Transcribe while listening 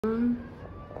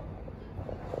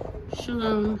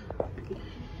Shalom.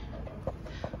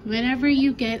 Whenever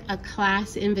you get a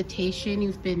class invitation,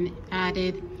 you've been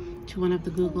added to one of the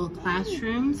Google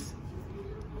Classrooms,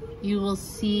 you will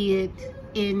see it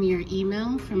in your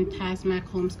email from Tasmac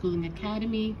Homeschooling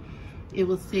Academy. It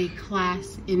will say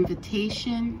class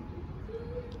invitation.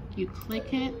 You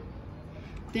click it.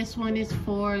 This one is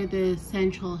for the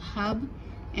central hub,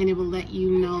 and it will let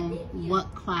you know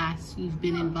what class you've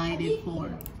been invited for.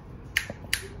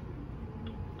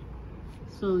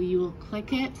 So you will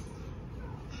click it.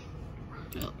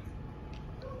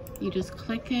 You just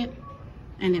click it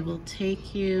and it will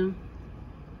take you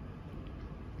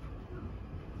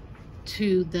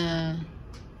to the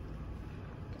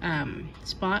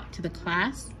spot, to the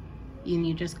class, and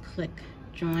you just click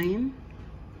join.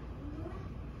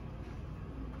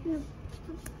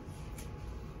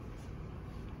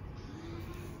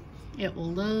 It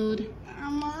will load,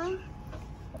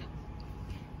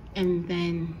 and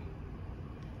then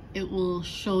it will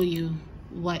show you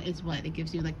what is what. It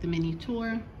gives you like the mini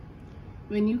tour.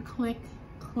 When you click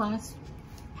classwork,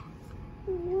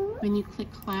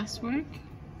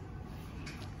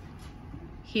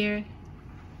 here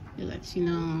it lets you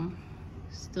know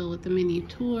still with the mini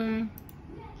tour,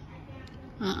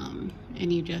 and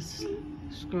you just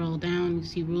scroll down. You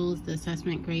see rules, the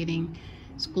assessment, grading,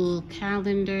 school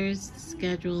calendars,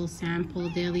 schedule, sample,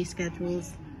 daily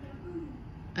schedules,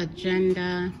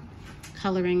 agenda,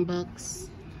 coloring books,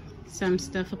 some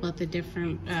stuff about the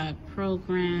different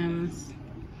programs,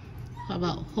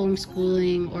 about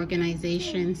homeschooling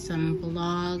organizations, some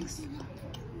blogs,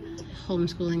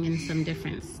 homeschooling in some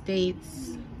different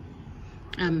states,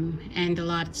 and a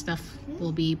lot of stuff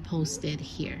will be posted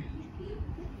here.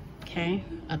 Okay,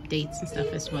 updates and stuff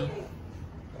as well.